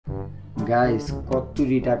Guys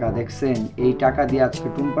কতরি টাকা দেখছেন? এই টাকা দিয়ে আজকে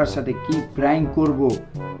টুম্পার সাথে কি প্র্যাঙ্ক করব,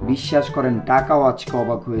 বিশ্বাস করেন টাকাও আজকে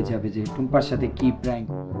অবাক হয়ে যাবে যে টুম্পার সাথে কি প্র্যাঙ্ক।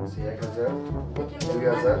 1000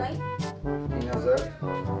 2000 3000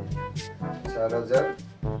 4000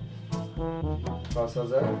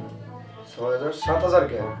 5000 6000 7000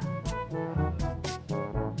 কে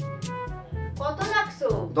কত লাগছো?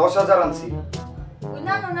 10000 আনছি।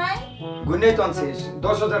 গুনানো নাই? গুনেই তো আনছিস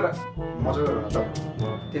 10000। মজা করো না, দাও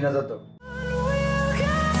 3000 দাও।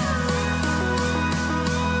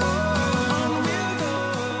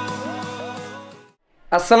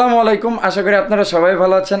 আসসালামু আলাইকুম, আশা করি আপনারা সবাই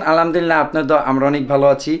ভালো আছেন। আলহামদুলিল্লাহ আপনার তো আমরা অনেক ভালো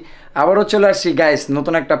আছি। আবারও চলে আসছি গাইস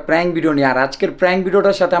নতুন একটা প্র্যাঙ্ক ভিডিও নিয়ে। আর আজকের প্র্যাঙ্ক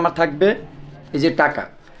ভিডিওটার সাথে আমার থাকবে এই যে টাকা।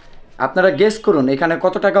 আপনারা গেস করুন এখানে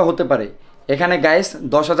কত টাকা হতে পারে। এখানে গাইস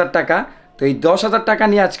 10,000 টাকা। তো এই 10,000 টাকা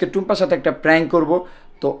নিয়ে আজকে টুম্পার সাথে একটা প্র্যাঙ্ক করব,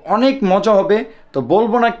 তো অনেক মজা হবে। তো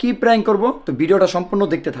বলবো না কি প্র্যাঙ্ক করব, তো ভিডিওটা সম্পূর্ণ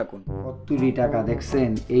দেখতে থাকুন। কতরি টাকা দেখছেন?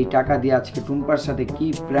 এই টাকা দিয়ে আজকে টুম্পার সাথে কি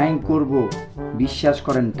প্র্যাঙ্ক করব, বিশ্বাস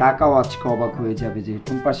করেন টাকাও আজকে অবাক হয়ে যাবে যে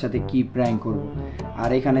টুম্পার সাথে কি প্র্যাঙ্ক করব। আর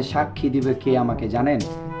এখানে সাক্ষী দিবে কে আমাকে জানেন?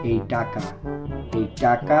 এই টাকা, এই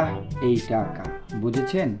টাকা, এই টাকা,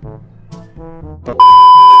 বুঝেছেন?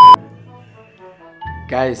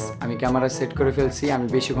 গাইস আমি ক্যামেরা সেট করে ফেলছি। আমি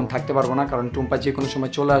বেশিক্ষণ থাকতে পারবো না, কারণ টুম্পা যে কোনো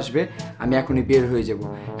সময় চলে আসবে। আমি এখনই বের হয়ে যাব।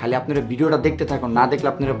 খালি আপনারা ভিডিওটা দেখতে থাকুন, না দেখলে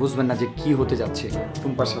আপনারা বুঝবেন না যে কি হতে যাচ্ছে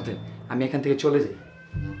টুম্পার সাথে। আমি এখান থেকে চলে যাই।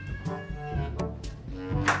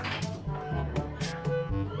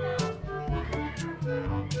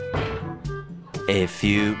 A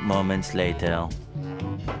few moments later.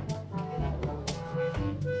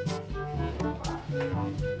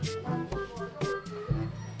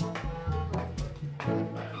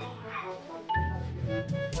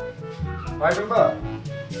 ভাই টুম্পা,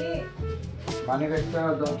 কি? পানি একটা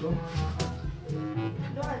দাও তো।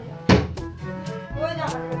 কই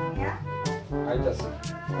যাবা তুমি? আইতাছি।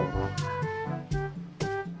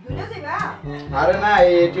 দুটো যাবা? আরে না,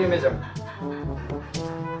 এই এটিএম এ যাব।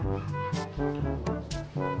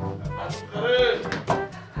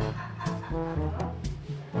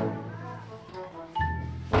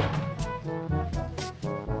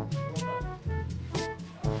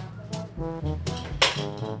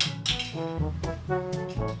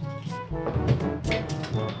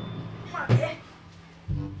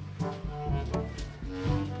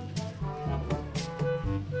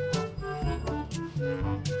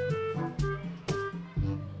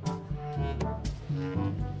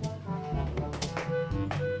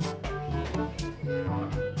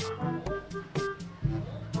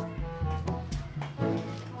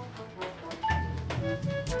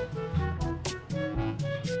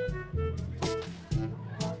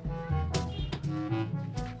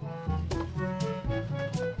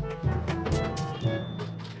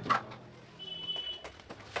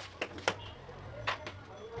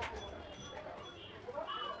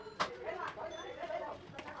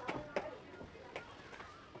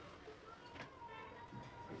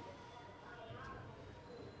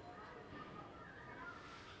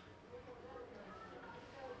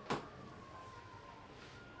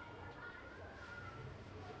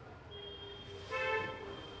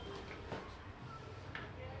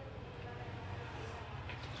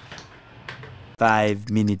 Five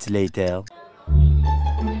minutes later.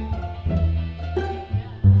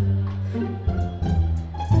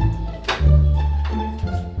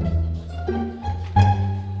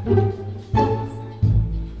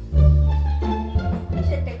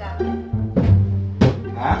 কিসের টাকা?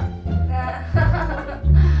 হ্যাঁ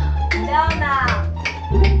দাও না।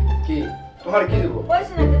 কি তোমার কি দেবো? কইছ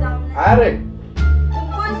না দাও না। আরে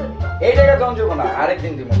তুমি কইছ দিবা? এই টাকা তখন যাবো না,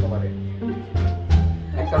 আরেকদিন দিব তোমারে।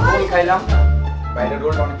 একটা রোল খাইলাম, বাইরে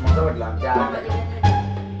রোলটা অনেক মজা করলাম। যা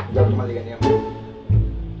যাও তোমার লিগে নিয়ে আসবো।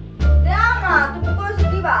 দাও না, তুমি কইছ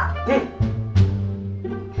দিবা? দেখছো?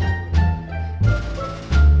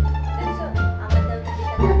 আমার দাও টাকা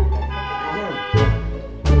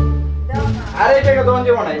দাও না। আরে এই টাকা তখন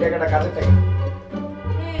যাবো না, এই টাকাটা কাজের টাকা।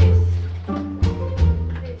 প্লিজ।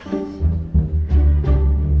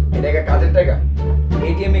 এই টাকা কাজের টাকা।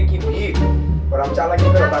 এটিএম এ কি ভিড়, আর আমি চালাকি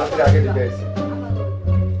করে তাড়াতাড়ি আগে দিতে আসছি।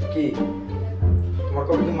 কি তোমার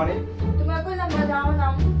কবে তুমি মানে? তুমি কইলাম না দাও না।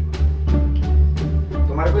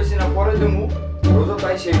 তোমার কইছি না পরে দেবো, রোজও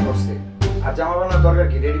তাই সেই করছে। আর জামা বানানোর দরকার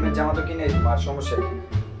কি? রেডিমেড জামা তো কিনে তোমার সমস্যা কি?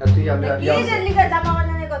 আর তুই আমি কি এর লিগা জামা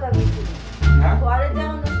বানানোর কথা বলছিস? হ্যাঁ ঘরে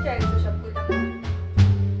জামা নষ্ট হয়ে গেছে সব কইতাম না।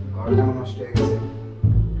 ঘর জামা নষ্ট হয়ে গেছে।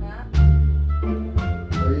 হ্যাঁ?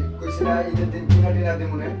 ওই কইছি না ঈদের দিন কিনা টিনা দিব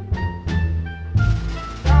মনে।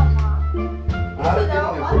 দাও না। আরে দাও,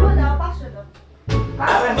 দিমু অল্প দাও, 500 দাও।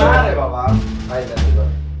 আরে না রে বাবা, ভাই দাও।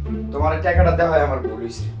 তোমার টাকাটা দেওয়া হয় আমার ভুল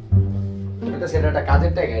হইছে। কইতাছি এটা একটা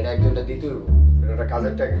কাজের টাকা, এটা একজনটা দিতে হইব, এটা একটা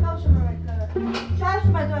কাজের টাকা।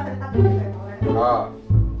 সবসময় তোমার হাতে টাকা দিতে হবে। হ্যাঁ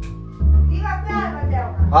দিবা প্যার না দেও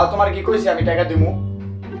না। হ্যাঁ, তোমার কি কইছি আমি টাকা দিমু?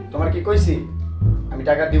 তোমার কি কইছি আমি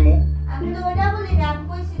টাকা দিমু? আমি তো ওটা বলি না, আমি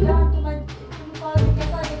কইছি যখন তুমি কল দিতে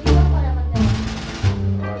করে দিবা পরে আমার দেও।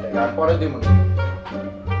 টাকা পরে দিমু না।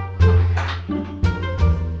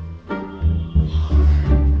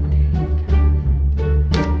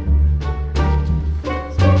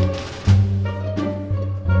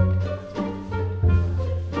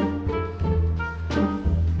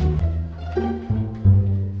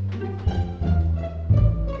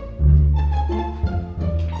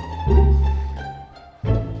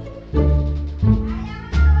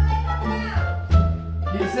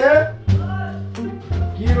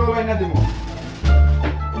 কি রোল এনে দিব?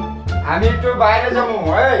 আমি একটু বাইরে যাবো,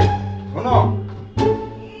 এই শোনো।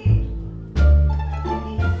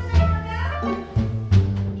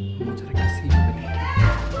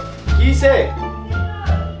 কিসে?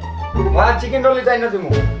 চিকেন রোল চাই না দিব।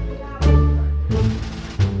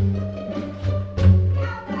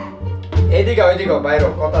 এইদিকে ওইদিকে বাইরে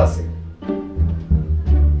কথা আছে।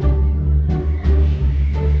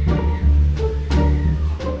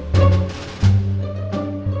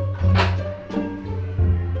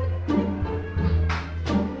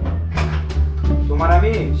 তোমার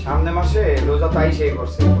আমি সামনে মাসে রোজা তাই সেই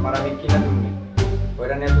করছে, তোমার আমি কিনা তুমি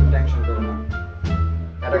ওইটা নিয়ে তুমি টেনশন করো না।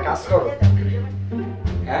 একটা কাজ করো।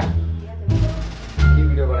 হ্যাঁ কি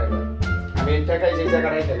ভিডিও বানাইবে? আমি এই টাকায় যে জায়গা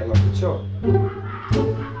রাইতে গেলাম বুঝছো,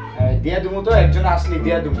 দিয়া দুমু তো একজন আসলি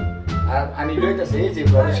দিয়া দুমু, আর আমি লইতেছি এই যে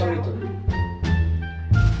ঘরের সামনে তো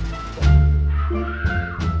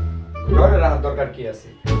ঘরে রাখার দরকার কি আছে,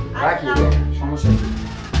 রাখি সমস্যা কি,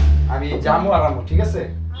 আমি যামু আরামু, ঠিক আছে?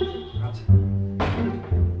 আচ্ছা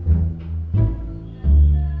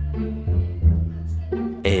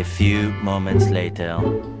A few moments later.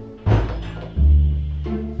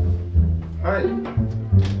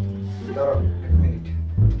 এই ধরো এক মিনিট,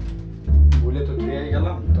 ভুলে তো ধুয়ে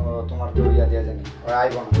গেলাম তো, তোমার তো ইয়া দেওয়া জানি ওই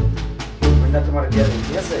আইব না, গুইনা তোমার দিয়া দিই,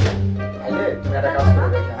 ঠিক আছে? আইলে তুমি একটা কাজ করে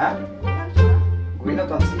দেখে, হ্যাঁ গুইনা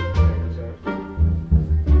তো আনছি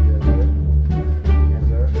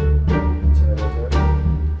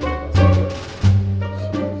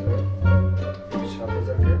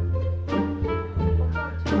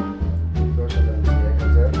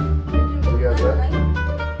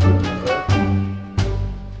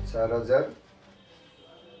 4,000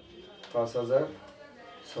 5,000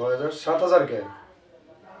 6,000 7,000 কে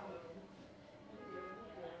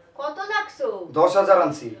কত লাগছো? 10,000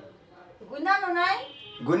 আনছি। গুনানো নাই?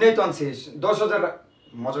 গুনেই তো আনছি 10,000।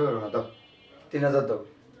 মজা করো না, দাও 3,000 দাও।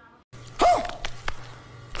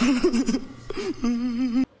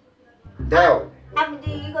 দাও আমি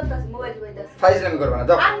কি করতেছি? মোবাইল টিপাইতেছি। ফাইজলামি করবা না,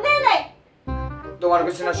 দাও। আমি নাই। তোমার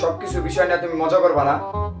কিছু না, সবকিছু বিষয় নিয়ে তুমি মজা করবা না।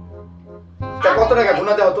 তা কত টাকা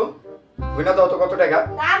গুনা দাও তো, গুনা দাও তো কত টাকা?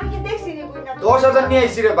 আমি কি দেখছি নি গুনা? 10,000 নিয়ে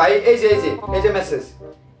আইছি রে ভাই। এই যে মেসেজ,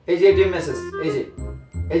 এই যে এটিএম মেসেজ,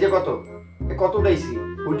 এই যে কত, কত উঠাইছি,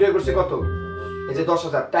 উঠে করছি কত, এই যে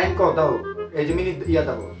 10,000 টাইম কত দাও, এই যে মিনিট ইয়া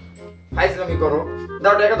দাও। ফাইজলামি করো,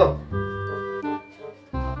 দাও টাকা দাও।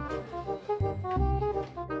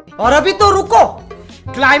 और अभी तो रुको,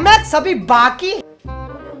 क्लाइमैक्स अभी बाकी।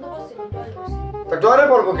 তো ডরে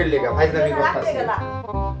পড়বো কি লেগা, ফাইজলামি করতাছি।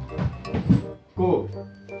 কো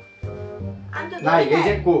নাই, এই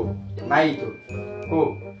যে কো নাই তো, কো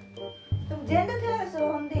তুমি জেনে থেকেছো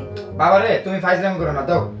হন্দি। বাবা রে, তুমি ফাইজলামি করো না,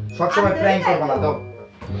 দাও। সব সময় প্র্যাঙ্ক করবা না, দাও।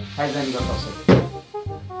 ফাইজলামি করতাছ,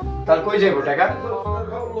 তাহলে কই যাইবো টাকা?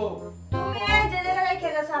 তুমি এই যে জায়গায় রেখে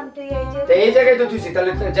গেছো, আমি তো এই যে তো এই জায়গায় তো তুইছি,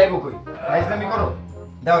 তাহলে যাইবো কই? ফাইজলামি করো,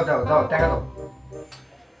 দাও দাও দাও টাকা দাও।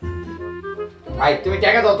 ভাই তুমি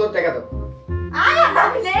টাকা দাও তো, টাকা দাও। আরে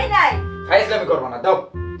আমি নেই নাই। ফাইজলামি করবা না, দাও।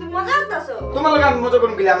 তুমি মজা করতেছো? তোমার লাগা আমি মজা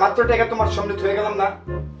করুম গিলা, মাত্র টাকা তোমার সামনে থুয়ে গেলাম না।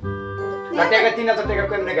 না টাকা 3,000 টাকা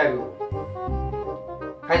কেমনে গাইবো?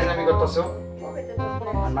 ফাইজলামি করতেছো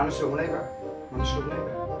আর মানুষের গুনাইবা, মানুষের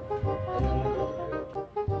গুনাইবা।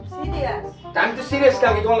 সিরিয়াস? আমি তো সিরিয়াস,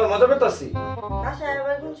 আমি তোমার লাগা মজা করতেছি। বাসায়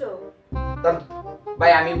আবার শুনছো?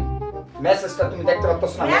 ভাই আমি মেসেজটা তুমি দেখতে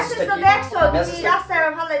পাচ্ছ না? মেসেজ তো দেখছো, তুমি রাস্তায়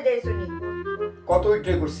আবার ফালাই দিয়েছো নি। কত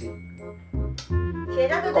উইট্রে করছি,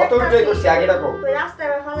 সেটা তো কত উইট্রে করছি আগে রাখো। তুই রাস্তায়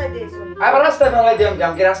আবার ফালাই দিয়েছো নি। আবার রাস্তায় ফেলাই দিলাম,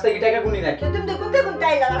 আমি কি রাস্তায় কি টাকা গুনি নাকি? তুমি তো গুনতে গুনতে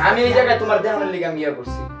আইলা। আমি এই জায়গায় তোমার দেখানোর লিগে আমি ইয়া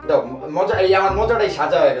করছি। দাও মজা, এই আমার মজাটাই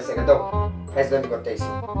সাজা হয়ে গেছে। দাও, ফাইজলামি করতে আইছি।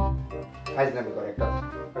 ফাইজলামি করে একটা,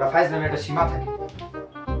 ওটা ফাইজলামি একটা সীমা থাকে।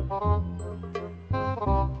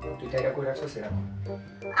 তুই টাকা কই রাখছিস সেটা?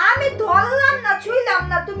 আমি ধরলাম না, ছুইলাম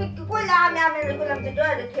না, তুমি কি কইলা? আমি কইলাম যে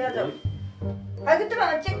ডরে খেয়ে যাও। আগে তুমি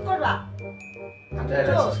চেক করবা। আমি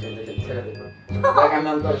আমি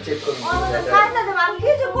অন্তর চেক করব খাই না দেব আমি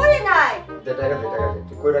কিছু করি নাই টাকা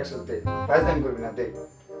তুই কই রাখছিস দে ফাইজলামি করবি না দে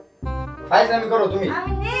ফাইজলামি করো তুমি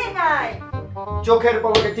আমি নেই নাই চোখের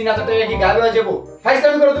পলকে 3000 টাকা কি গায়েব হয়ে যাবো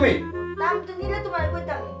ফাইজলামি করো তুমি দাম তো নিলে তোমার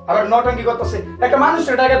কইতাম আবার নটঙ্কি করতেছে একটা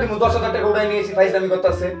মানুষের টাকা দিমু 10000 টাকা উড়াই নিয়েছি ফাইজলামি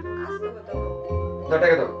করতেছে আস্তে কথা দাও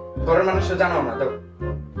টাকা দাও ঘরের মানুষরা জানাও না দাও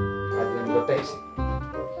ফাইজলামি করতেছি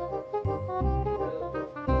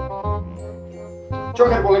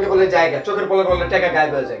চোখের পলকে বলে জায়গা চোখের পলকে বলে টাকা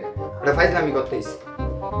গায়েব হয়ে যায় এটা ফাইজলামি করতেছি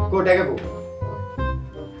কো টাকা কো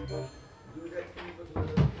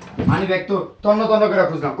মানি ব্যাগ তো তন্ন করে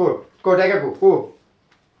খুঁজলাম কো টাকা কো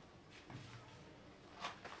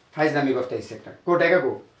ফাইজলামি করতেছি একটা কো টাকা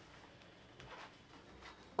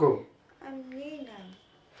কো আমি নেই নাই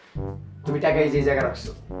তুমি টাকা এই যে জায়গা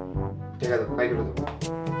রাখছো টাকা দাও বাই করে দাও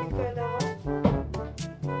করে দাও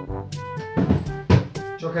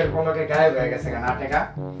চোখের পলকে গায়েব হয়ে গেছে না টাকা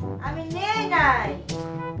আমি নেই নাই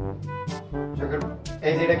চোখের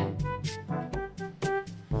এই যে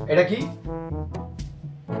এটা কি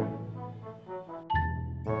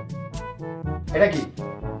এটা কি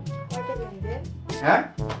কয়টা দিন দে হ্যাঁ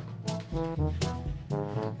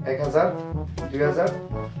 1000 2000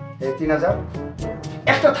 এই 3000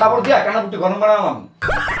 একটা থাবর দিয়া কানাপুটি গরম বানালাম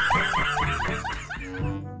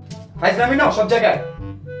ফাইজলামি না সব জায়গায়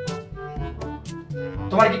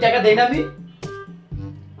তোমার কি টাকা দেই না আমি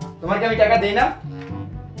তোমার কি আমি টাকা দেই না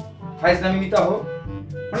ফাইজলামি নিতে হো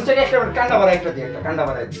মানে টাকা একটা কান্ডা বাড়াই একটা দিয়ে একটা কান্ডা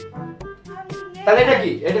বাড়াই দিই তাহলে এটা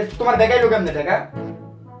কি এটা তোমার দেখাইলো কেমনে টাকা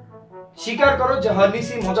স্বীকার করো যে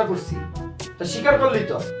হানিসি মজা করছি তো স্বীকার করলি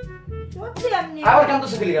তো সত্যি আমি নেই আবার কান্দো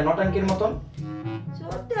শিখলি কেন নটাঙ্কির মতন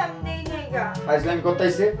সত্যি আমি নেই নাই গা ফাইজলামি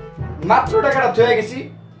করতেইছে মাত্র টাকাটা থয়ে গেছি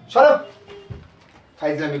সরব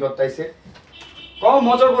ফাইজলামি করতেইছে কম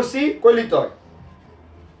মজা করছি কইলি তো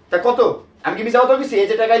তা কত আমি কি মিছাও তো গেছি এই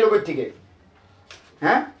যে টাকাই লোকের থেকে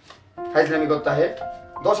হ্যাঁ ফাইজলামি করতে হে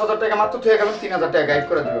 10,000 টাকা মাত্র থয়ে গেলাম 3,000 টাকা গাইড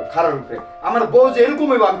করে দিল খারাপ উপরে আমার বউ যে এরকম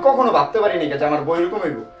হইব আমি কখনো ভাবতে পারিনি যে আমার বউ এরকম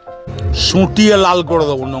হইব সুটিয়ে লাল করে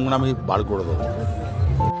দেবো নোংরামি বার করে দেবো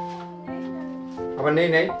আবার নেই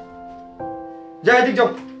যাই এদিক যাও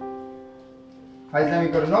ফাইজলামি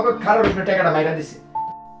করে নগদ খারাপ উপরে টাকাটা মাইরা দিছে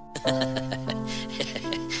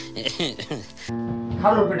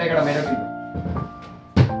খারাপ উপরে টাকাটা মাইরা দিল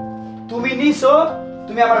তুমি নিছো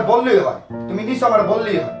তুমি আমার বললেই হয় তুমি নিছো আমার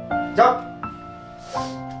বললেই হয় যাও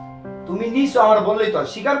তুমি নিছো আমার বললেই তো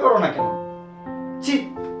স্বীকার করো না কেন ছি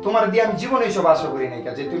তোমার দিয়ে আমি জীবনে এইসব আশা করি নাই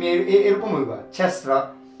যে তুমি এরকম হইবা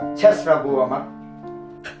ছেসরা বউ আমার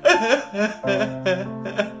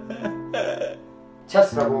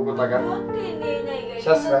ছেসরা বউ কোথাকার সত্যি নেই নাই গা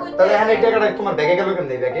ছেসরা তাহলে এখানে এই টাকাটা তোমার ব্যাগে গেল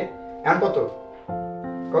কেমন এই ব্যাগে এখন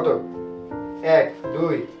কত 1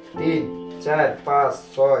 2 3 4 5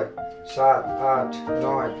 6 7 8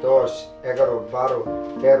 9 10 11 12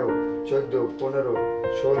 13 14 15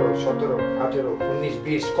 16 17 18 19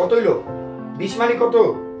 20 কত হইলো 20 মানে কত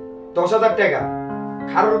 10,000 টাকা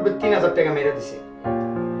খারাপ 3,000 টাকা মেরে দিছে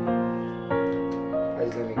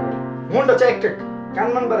মনটা চাই একটা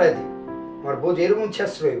কানমান বাড়াই দি আমার বোঝ এরকম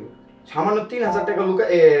শেষ রইব সামান্য 3,000 টাকা লুকা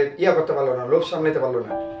ইয়া করতে পারলো না লোভ সামলাতে পারলো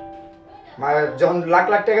না মা যখন লাখ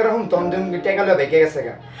টাকা রাখুন তখন টাকা লো বেঁকে গেছে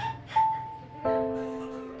গা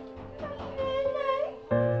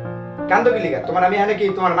কান্দ কি লিগা তোমার আমি এখানে কি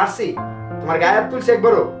তোমার মারছি তোমার গায়ে হাত তুলছে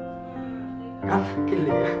একবারও কান্দ কি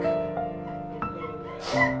লিগা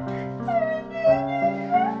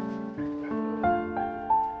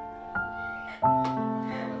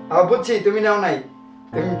বুঝছি তুমি নাও নাই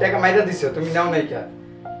তুমি টাকা মাইরা দিছো তুমি নাও নাই কা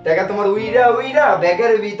টাকা তোমার উইরা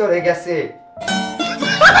ব্যাগের ভিতরে গেছে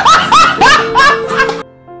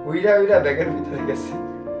উইরা ব্যাগের ভিতরে গেছে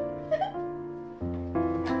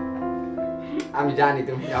আমি জানি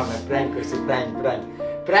তুমি নাও না প্র্যাঙ্ক করছি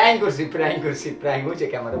প্র্যাঙ্ক করছি উঠে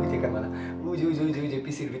ক্যামেরা উঠে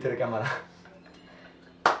পিসির ভিতরে ক্যামেরা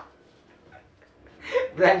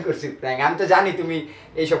প্র্যাঙ্ক করছি আমি তো জানি তুমি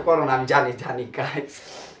এইসব করো না আমি জানি গাইস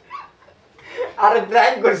আরে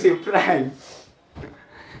প্র্যাঙ্ক করছি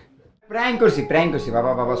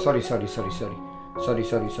বাবা সরি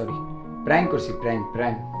প্র্যাঙ্ক করছি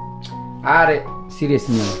আরে সিরিয়াস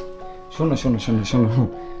নিও শোনো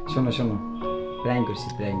প্র্যাঙ্ক করছি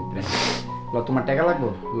লো তোমার টাকা লাগবো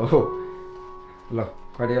লো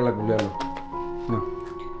কয় টাকা লাগবো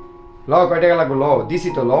লো কয় টাকা লাগবো লো দিছি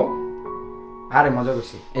তো লো আরে মজা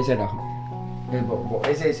করছি এই সাইড এখন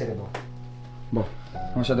এই সাইডে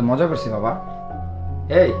তোমার সাথে মজা করছি বাবা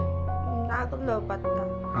এই না করলেও পারতাম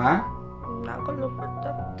হ্যাঁ না করলেও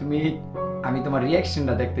পারতাম আমি তোমার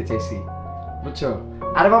রিয়াকশনটা দেখতে চাইছি বুঝছো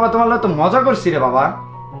আরে বাবা তোমার তো মজা করছি রে বাবা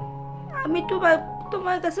আমি তো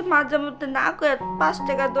তোমার কাছে মাঝে মধ্যে না করে 5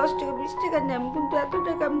 টাকা 10 টাকা 20 টাকা নেম, কিন্তু এত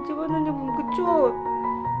টাকা আমি জীবনে নেব কিছু।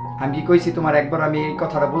 আমি কি কইছি তোমার একবার আমি এই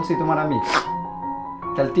কথাটা বলছি তোমার আমি?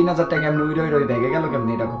 তাহলে 3000 টাকা এমনি উইরই রই ভেগে গেল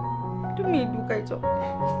কেমনি এটা? তুমি ঢুকাইছো।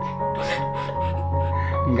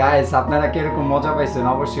 গাইস আপনারা কি এরকম মজা পাইছেন?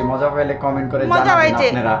 অবশ্যই মজা পাইলে কমেন্ট করে মজা জানাবেন পাইছে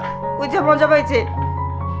আপনারা। ওই যে মজা পাইছে।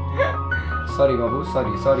 সরি বাবু,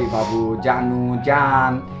 সরি বাবু, জানু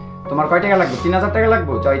জান। তোমার কয় টাকা লাগবে? 3000 টাকা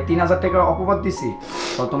লাগবে? যাই 3000 টাকা অপবাদ দিছি,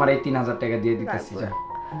 তো তোমার এই 3000 টাকা দিয়ে দিতেছি।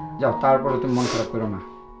 যাও, তারপরে তুমি মন খারাপ করো না।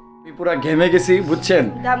 আমি পুরো ঘেমে গেছি বুঝছেন,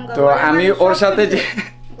 তো আমি ওর সাথে যে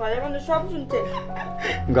ঘরের মানুষ সব শুনছে,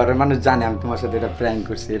 ঘরের মানুষ জানে আমি তোমার সাথে এটা প্র্যাঙ্ক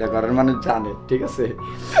করছি, এটা ঘরের মানুষ জানে, ঠিক আছে?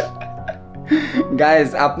 গাইস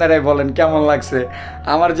আপনারাই বলেন কেমন লাগছে?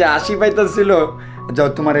 আমার যে 80 পাইতেছিল, যাও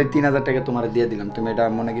তোমার এই 3000 টাকা তোমার দিয়ে দিলাম, তুমি এটা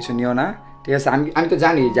মনে কিছু নিও না, ঠিক আছে? আমি তো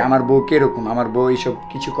জানি যে আমার বউ কিরকম, আমার বউ এইসব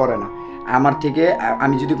কিছু করে না আমার থেকে।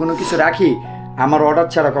 আমি যদি কোনো কিছু রাখি আমার অর্ডার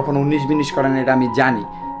ছাড়া কখনো 19-20 করে না, এটা আমি জানি।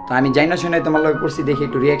 তো আমি জানি না শুনে তোমার লগে করছি, দেখি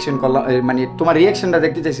একটু রিয়াকশন করলাম, মানে তোমার রিয়াকশনটা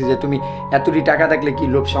দেখতে চাইছি যে তুমি এতটি টাকা থাকলে কি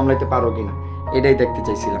লোভ সামলাইতে পারো কিনা, এটাই দেখতে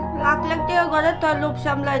চাইছিলাম। লাখ লাখ টাকা ঘরে তো লোভ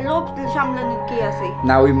সামলানোর কি আছে?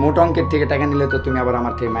 না, ওই মোট অঙ্কের থেকে টাকা নিলে তো তুমি আবার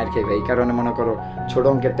আমার থেকে মার খাইবে, এই কারণে মনে করো ছোট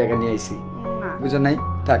অঙ্কের টাকা নিয়ে আইছি, বুঝো নাই?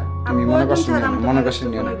 থাক, তুমি মনে কষ্ট নিও না, মনে কষ্ট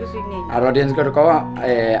নিও না। আর অডিয়েন্স করে কও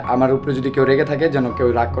আমার উপরে যদি কেউ রেগে থাকে যেন কেউ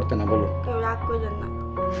রাগ করতে না বলো। কেউ রাগ করবেন না।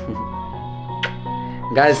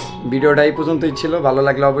 গাইস ভিডিওটা এই পর্যন্তই ছিল, ভালো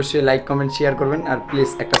লাগলে অবশ্যই লাইক কমেন্ট শেয়ার করবেন, আর প্লিজ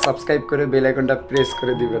একটা সাবস্ক্রাইব করে বেল আইকনটা প্রেস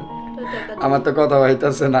করে দিবেন। আমার তো কথা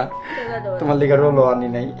হইতাছে না, তোমার লিগা রোলও আনি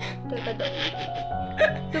নাই।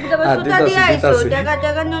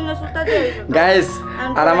 গাইস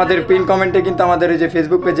আর আমাদের পিন কমেন্টে কিন্তু আমাদের এই যে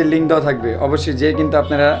ফেসবুক পেজের লিংক দেওয়া থাকবে, অবশ্যই যে কিন্তু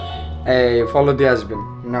আপনারা ফলো দিয়ে আসবেন।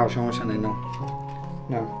 নাও, সমস্যা নেই, নাও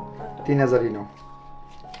নাও, 3000ই নাও,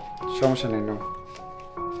 সমস্যা নেই, নাও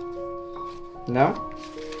নাও,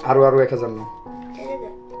 আরো 1000 নাও,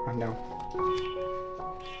 নাও।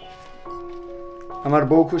 আমার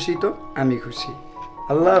বউ খুশি তো আমি খুশি।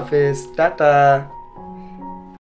 আল্লাহ হাফেজ, টাটা।